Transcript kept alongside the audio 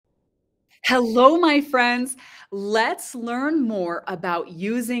Hello, my friends. Let's learn more about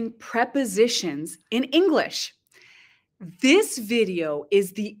using prepositions in English. This video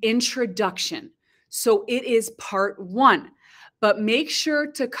is the introduction, so it is part one, but make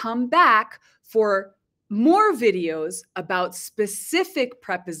sure to come back for more videos about specific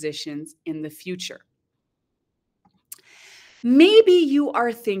prepositions in the future. Maybe you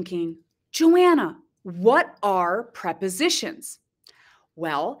are thinking, Joanna, what are prepositions?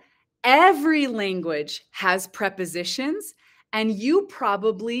 Well, every language has prepositions, and you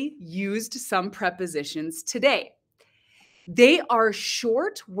probably used some prepositions today. They are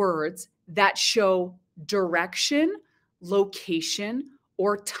short words that show direction, location,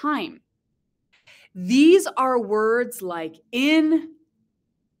 or time. These are words like in,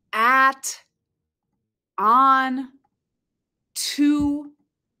 at, on, to,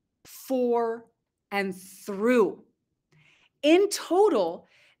 for, and through. In total,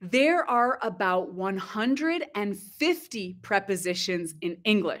 there are about 150 prepositions in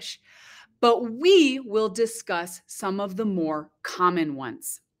English, but we will discuss some of the more common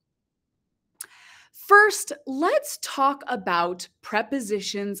ones. First, let's talk about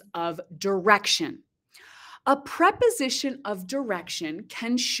prepositions of direction. A preposition of direction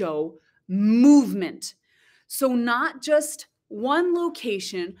can show movement. So not just one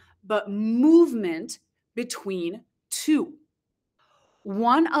location, but movement between two.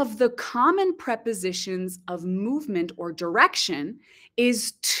 One of the common prepositions of movement or direction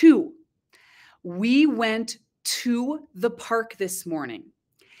is to. We went to the park this morning.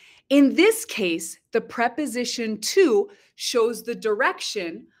 In this case, the preposition to shows the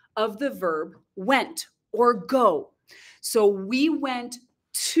direction of the verb went or go. So we went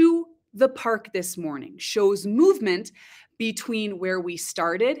to the park this morning shows movement between where we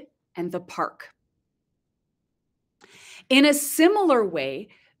started and the park. In a similar way,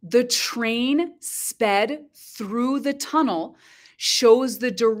 the train sped through the tunnel shows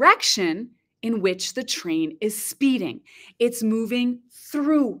the direction in which the train is speeding. It's moving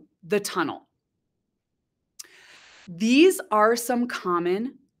through the tunnel. These are some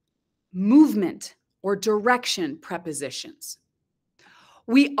common movement or direction prepositions.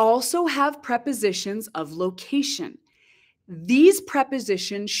 We also have prepositions of location. These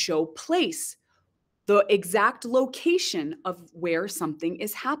prepositions show place, the exact location of where something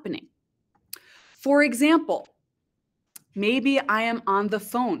is happening. For example, maybe I am on the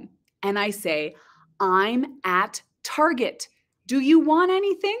phone and I say, I'm at Target. Do you want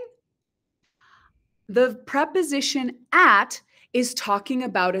anything? The preposition at is talking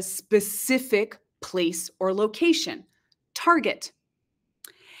about a specific place or location, Target.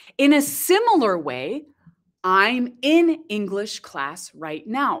 In a similar way, I'm in English class right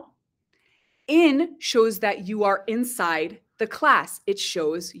now. In shows that you are inside the class. It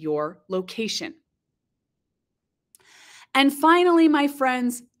shows your location. And finally, my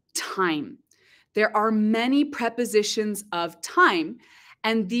friends, time. There are many prepositions of time,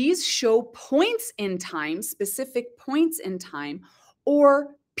 and these show points in time, specific points in time,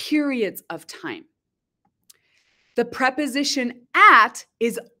 or periods of time. The preposition at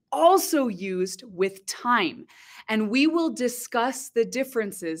is also used with time, and we will discuss the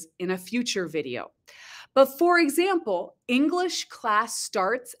differences in a future video. But for example, English class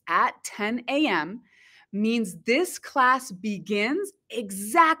starts at 10 a.m. means this class begins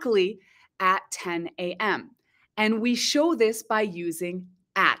exactly at 10 a.m. And we show this by using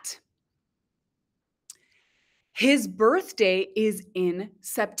at. His birthday is in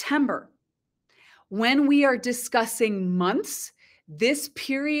September. When we are discussing months, this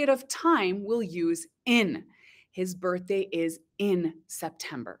period of time we'll use in. His birthday is in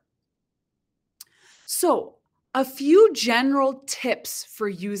September. So, a few general tips for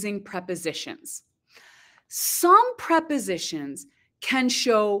using prepositions. Some prepositions can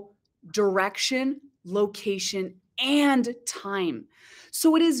show direction, location, and time.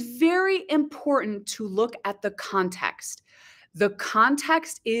 So it is very important to look at the context. The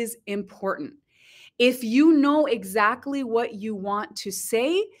context is important. If you know exactly what you want to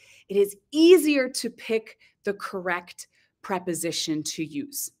say, it is easier to pick the correct preposition to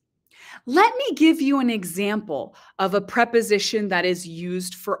use. Let me give you an example of a preposition that is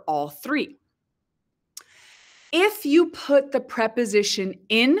used for all three. If you put the preposition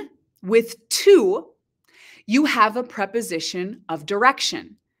in with to, you have a preposition of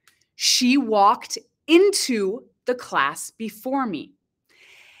direction. She walked into the class before me.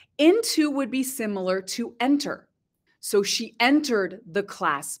 Into would be similar to enter. So she entered the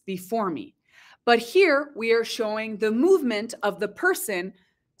class before me. But here we are showing the movement of the person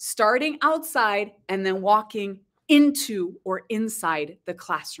starting outside and then walking into or inside the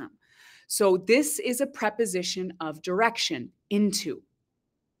classroom. So this is a preposition of direction, into.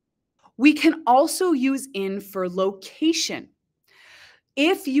 We can also use in for location.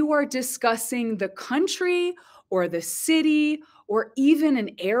 If you are discussing the country or the city or even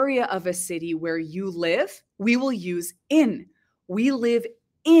an area of a city where you live, we will use in. We live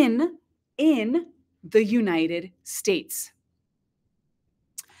in the United States.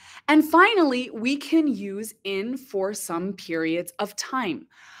 And finally, we can use in for some periods of time.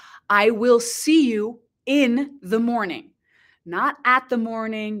 I will see you in the morning. Not at the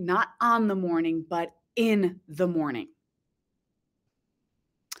morning, not on the morning, but in the morning.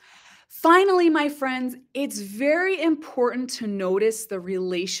 Finally, my friends, it's very important to notice the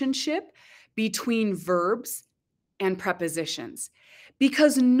relationship between verbs and prepositions.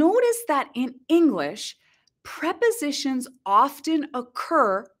 Because notice that in English, prepositions often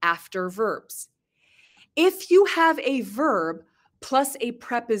occur after verbs. If you have a verb plus a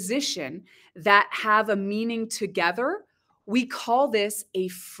preposition that have a meaning together, we call this a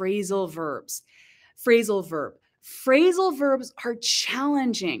phrasal verbs. Phrasal verb. Phrasal verbs are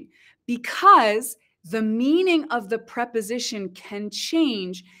challenging because the meaning of the preposition can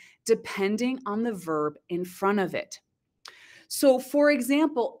change depending on the verb in front of it. So, for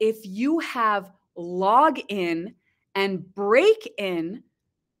example, if you have log in and break in,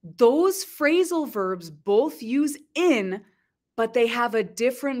 those phrasal verbs both use in, but they have a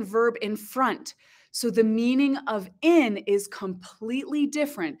different verb in front. So the meaning of in is completely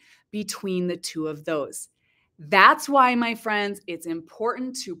different between the two of those. That's why, my friends, it's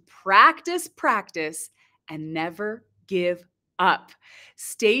important to practice, and never give up.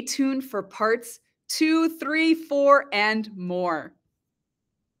 Stay tuned for parts 2, 3, 4, and more.